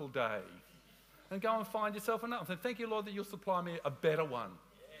wonderful day. And go and find yourself another. And thank you, Lord, that you'll supply me a better one.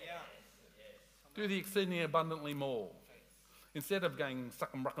 Yeah. Do the exceedingly abundantly more. Instead of going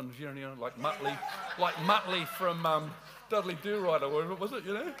suckum ruckum, like Muttley from Dudley Do-Right or whatever, was it,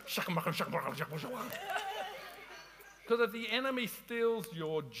 Shuckum ruckum, shuckum ruckum, shuckum shuckum. Because if the enemy steals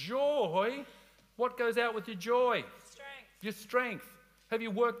your joy, what goes out with your joy? Strength. Your strength. Have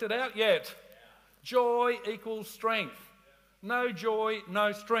you worked it out yet? Yeah. Joy equals strength. No joy,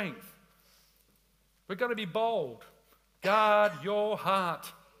 no strength. We've got to be bold. Guard your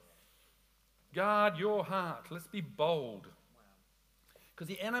heart. Guard your heart. Let's be bold. Because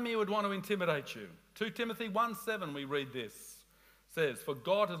the enemy would want to intimidate you. 2 Timothy 1:7 we read this. Says, for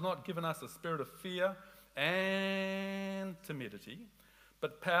God has not given us a spirit of fear and timidity,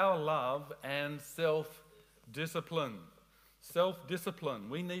 but power, love, and self-discipline. Self-discipline.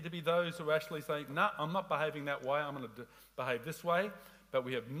 We need to be those who actually say, no, I'm not behaving that way, I'm going to behave this way, but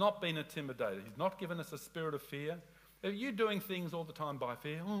we have not been intimidated. He's not given us a spirit of fear. Are you doing things all the time by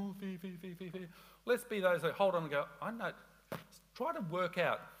fear? Oh, fear, fear, fear, fear, fear. Let's be those that hold on and go, I know. Try to work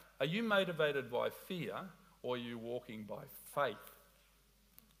out, are you motivated by fear or are you walking by faith?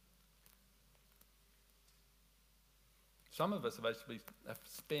 Some of us have actually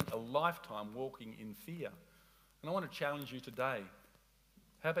spent a lifetime walking in fear. And I want to challenge you today.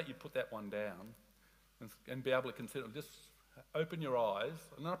 How about you put that one down and be able to consider, just open your eyes.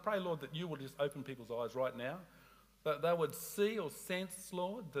 And I pray, Lord, that you will just open people's eyes right now, that they would see or sense,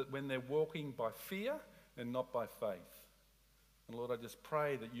 Lord, that when they're walking by fear and not by faith. And Lord, I just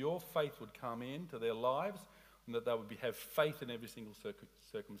pray that your faith would come into their lives and that they would have faith in every single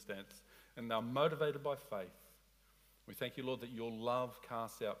circumstance. And they're motivated by faith. We thank you, Lord, that your love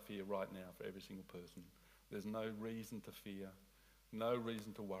casts out fear right now for every single person. There's no reason to fear, no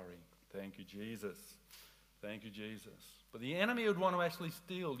reason to worry. Thank you, Jesus. Thank you, Jesus. But the enemy would want to actually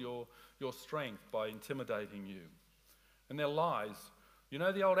steal your strength by intimidating you. And their lies. You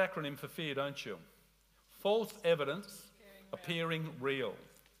know the old acronym for fear, don't you? False evidence appearing real.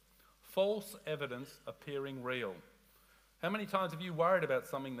 False evidence appearing real. How many times have you worried about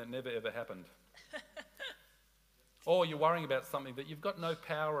something that never ever happened? Or you're worrying about something that you've got no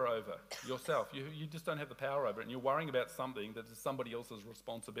power over yourself. You just don't have the power over it, and you're worrying about something that is somebody else's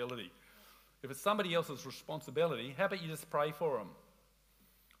responsibility. If it's somebody else's responsibility, how about you just pray for them?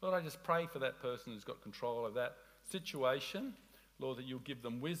 Lord, I just pray for that person who's got control of that situation. Lord, that you'll give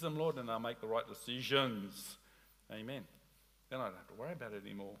them wisdom, Lord, and they'll make the right decisions. Amen. Then I don't have to worry about it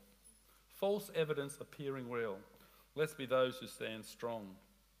anymore. False evidence appearing real. Let's be those who stand strong.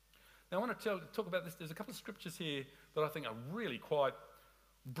 Now, I want to talk about this. There's a couple of scriptures here that I think are really quite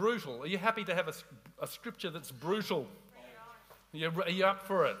brutal. Are you happy to have a scripture that's brutal? Are you up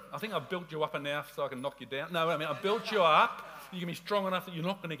for it? I think I've built you up enough so I can knock you down. No, I mean, I've built you up. You can be strong enough that you're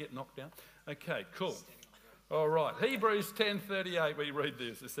not going to get knocked down. Okay, cool. All right. Hebrews 10:38, we read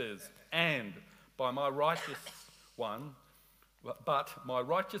this. It says, and by my righteous one, but my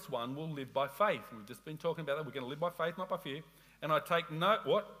righteous one will live by faith. We've just been talking about that. We're going to live by faith, not by fear. And I take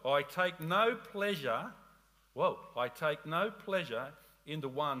no pleasure in the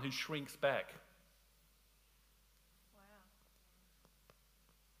one who shrinks back. Wow.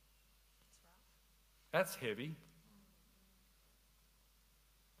 That's heavy.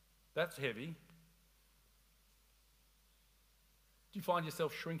 That's heavy. Do you find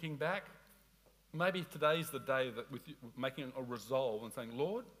yourself shrinking back? Maybe today's the day that with you, making a resolve and saying,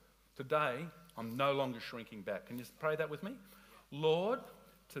 Lord, today I'm no longer shrinking back. Can you just pray that with me? Lord,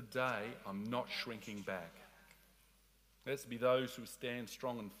 today I'm not shrinking back. Let's be those who stand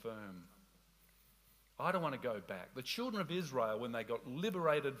strong and firm. I don't want to go back. The children of Israel, when they got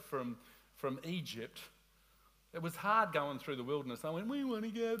liberated from Egypt, it was hard going through the wilderness. They went, we want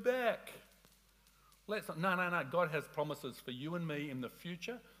to go back. No. God has promises for you and me in the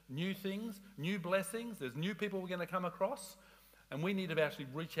future. New things, new blessings. There's new people we're going to come across. And we need to actually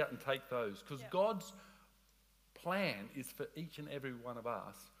reach out and take those. Because God's plan is for each and every one of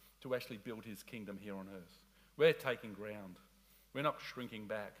us to actually build his kingdom here on earth. We're taking ground. We're not shrinking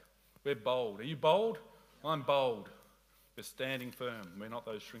back. We're bold. Are you bold? I'm bold. We're standing firm. We're not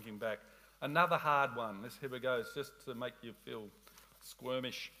those shrinking back. Another hard one. Here we go. It's just to make you feel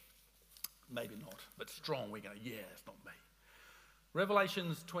squirmish. Maybe not, but strong. We're going, it's not me.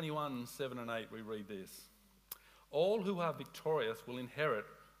 Revelations 21:7-8, we read this. All who are victorious will inherit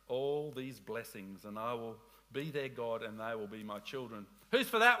all these blessings, and I will be their God, and they will be my children. Who's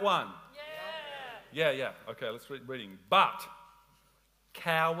for that one? Yeah. Okay, let's read reading. But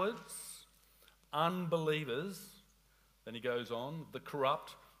cowards, unbelievers, then he goes on, the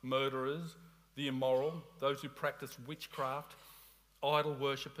corrupt, murderers, the immoral, those who practice witchcraft, idol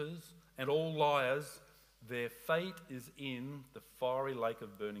worshippers, and all liars, their fate is in the fiery lake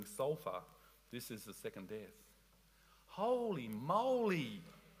of burning sulfur. This is the second death. Holy moly!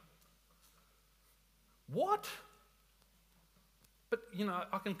 What? But,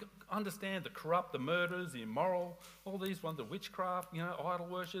 I can understand the corrupt, the murderers, the immoral, all these ones, the witchcraft, idol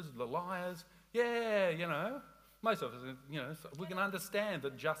worshippers, the liars. Yeah, most of us, we can understand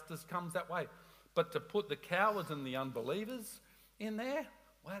that justice comes that way. But to put the cowards and the unbelievers in there,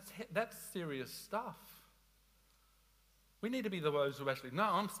 well, that's serious stuff. We need to be those who actually, no,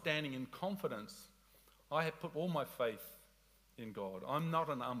 I'm standing in confidence. I have put all my faith in God. I'm not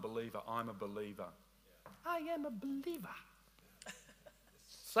an unbeliever, I'm a believer. I am a believer.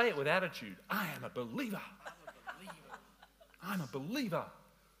 Say it with attitude. I am a believer. I'm a believer.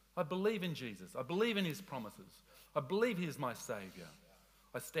 I believe in Jesus. I believe in his promises. I believe he is my Saviour.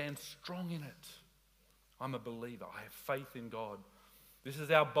 I stand strong in it. I'm a believer. I have faith in God. This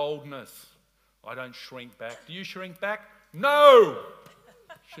is our boldness. I don't shrink back. Do you shrink back? No!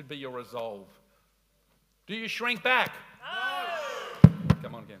 Should be your resolve. Do you shrink back? No!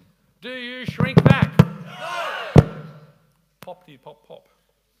 Come on again. Do you shrink back? No! Pop, pop.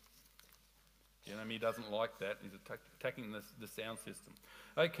 The enemy doesn't like that. He's attacking the sound system.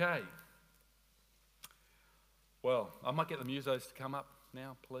 Okay. Well, I might get the musos to come up.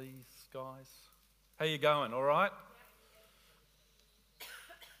 now, please, guys. How you going? All right?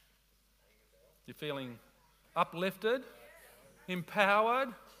 You feeling uplifted, empowered,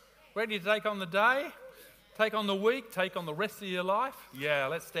 ready to take on the day, take on the week, take on the rest of your life? Yeah,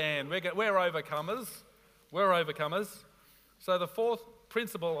 let's stand. We're overcomers. We're overcomers. So the fourth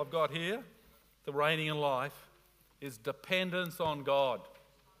principle I've got here, the reigning in life, is dependence on God.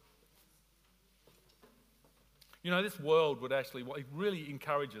 You know, this world would actually, it really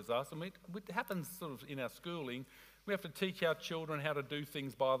encourages us, and it happens sort of in our schooling. We have to teach our children how to do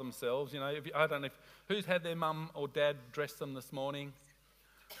things by themselves. You know, I don't know who's had their mum or dad dress them this morning.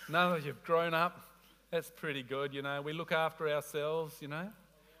 No, you've grown up. That's pretty good, you know. We look after ourselves, you know.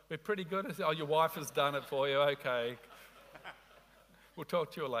 We're pretty good. Oh, your wife has done it for you. Okay. We'll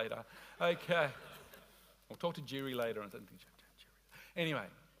talk to you later. Okay. We'll talk to Jerry later. Anyway,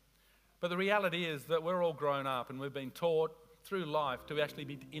 but the reality is that we're all grown up and we've been taught through life to actually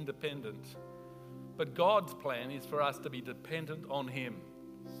be independent. But God's plan is for us to be dependent on Him.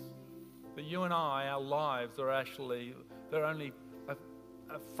 That you and I, our lives are actually, they're only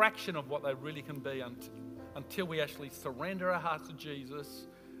a fraction of what they really can be until we actually surrender our hearts to Jesus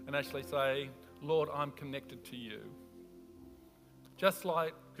and actually say, Lord, I'm connected to you. Just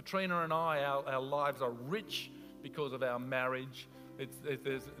like Katrina and I, our lives are rich because of our marriage.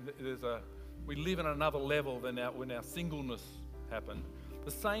 We live in another level than when our singleness happened.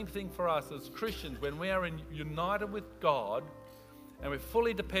 The same thing for us as Christians. When we are united with God and we're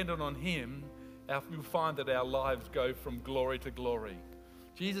fully dependent on Him, you'll find that our lives go from glory to glory.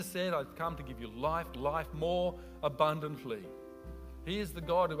 Jesus said, I've come to give you life more abundantly. He is the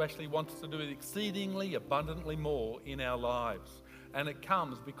God who actually wants to do exceedingly abundantly more in our lives. And it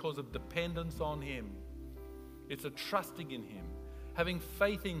comes because of dependence on Him. It's a trusting in Him, having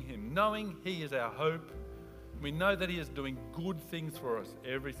faith in Him, knowing He is our hope. We know that He is doing good things for us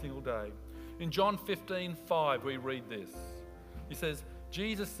every single day. In John 15:5, we read this. He says,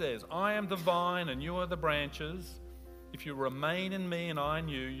 Jesus says, I am the vine and you are the branches. If you remain in me and I in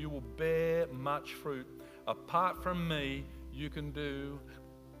you, you will bear much fruit. Apart from me, you can do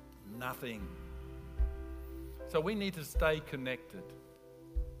nothing. So we need to stay connected.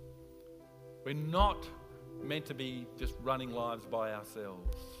 We're not meant to be just running lives by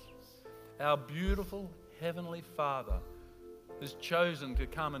ourselves. Our beautiful Heavenly Father has chosen to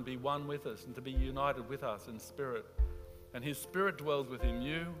come and be one with us and to be united with us in spirit. And His Spirit dwells within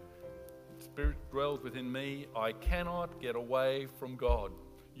you. His Spirit dwells within me. I cannot get away from God.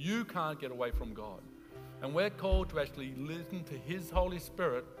 You can't get away from God. And we're called to actually listen to His Holy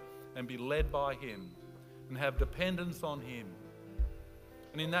Spirit and be led by Him and have dependence on Him.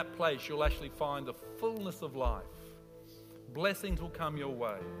 And in that place, you'll actually find the fullness of life. Blessings will come your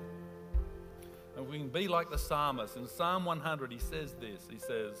way. And we can be like the psalmist. In Psalm 100, he says this. He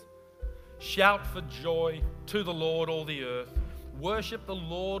says, shout for joy to the Lord, all the earth. Worship the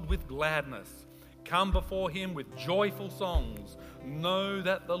Lord with gladness. Come before Him with joyful songs. Know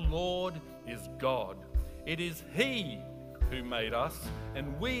that the Lord is God. It is He who made us,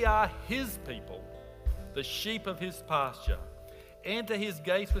 and we are His people, the sheep of His pasture. Enter His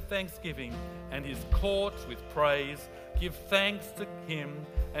gates with thanksgiving and His courts with praise. Give thanks to Him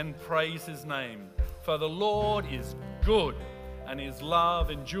and praise His name. For the Lord is good, and His love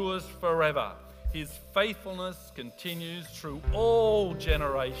endures forever. His faithfulness continues through all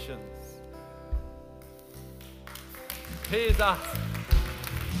generations. Here's us.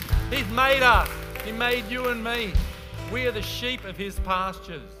 He's made us. He made you and me. We are the sheep of His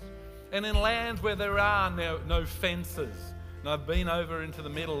pastures. And in lands where there are no fences, and I've been over into the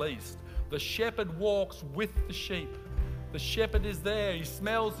Middle East, the shepherd walks with the sheep. The shepherd is there. He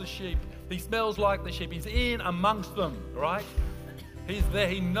smells the sheep. He smells like the sheep. He's in amongst them, right? He's there.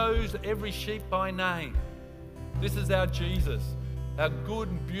 He knows every sheep by name. This is our Jesus, our good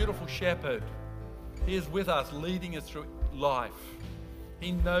and beautiful shepherd. He is with us, leading us through life.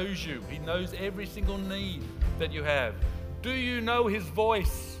 He knows you. He knows every single need that you have. Do you know His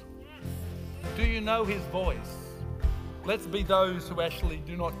voice? Do you know His voice? Let's be those who actually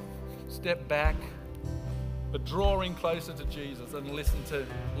do not step back, but drawing closer to Jesus and listen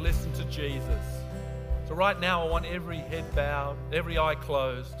to Jesus. So right now, I want every head bowed, every eye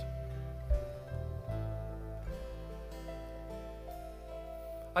closed.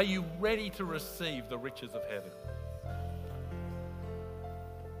 Are you ready to receive the riches of heaven?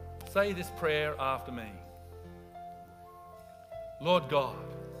 Say this prayer after me. Lord God,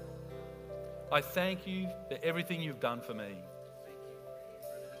 I thank you for everything you've done for me.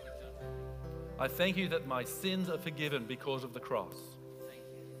 I thank you that my sins are forgiven because of the cross.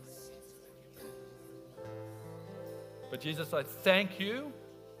 But Jesus, I thank you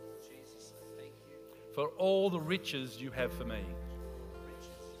for all the riches you have for me.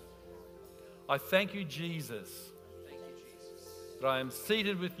 I thank you, Jesus, that I am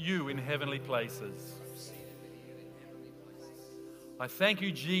seated with you in heavenly places. I thank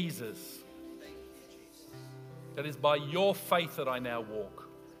you, Jesus, that is by your faith that I now walk.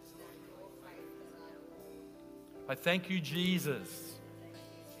 I thank you, Jesus,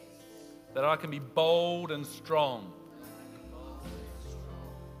 that I can be bold and strong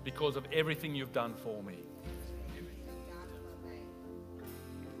because of everything you've done for me.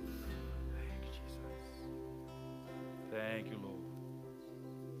 Thank you, Jesus. Thank you, Lord.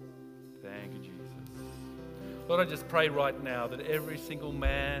 Thank you, Jesus. Lord, I just pray right now that every single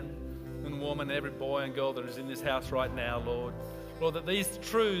man and woman, every boy and girl that is in this house right now, Lord, that these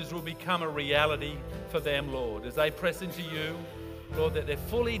truths will become a reality for them, Lord, as they press into you, Lord, that they're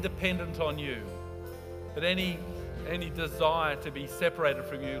fully dependent on you, that any desire to be separated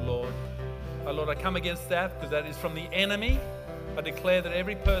from you, Lord, Lord, I come against that because that is from the enemy. I declare that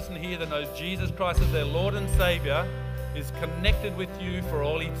every person here that knows Jesus Christ as their Lord and Savior is connected with you for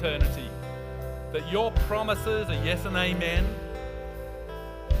all eternity. That your promises are yes and amen.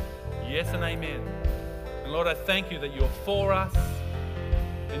 Yes and amen. And Lord, I thank you that you're for us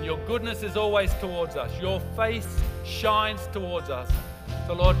and your goodness is always towards us. Your face shines towards us.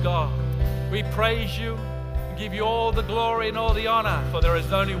 So Lord God, we praise you and give you all the glory and all the honor, for there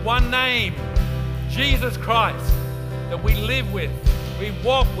is only one name, Jesus Christ, that we live with, we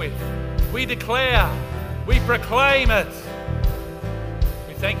walk with, we declare, we proclaim it.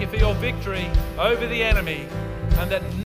 We thank you for your victory over the enemy, and that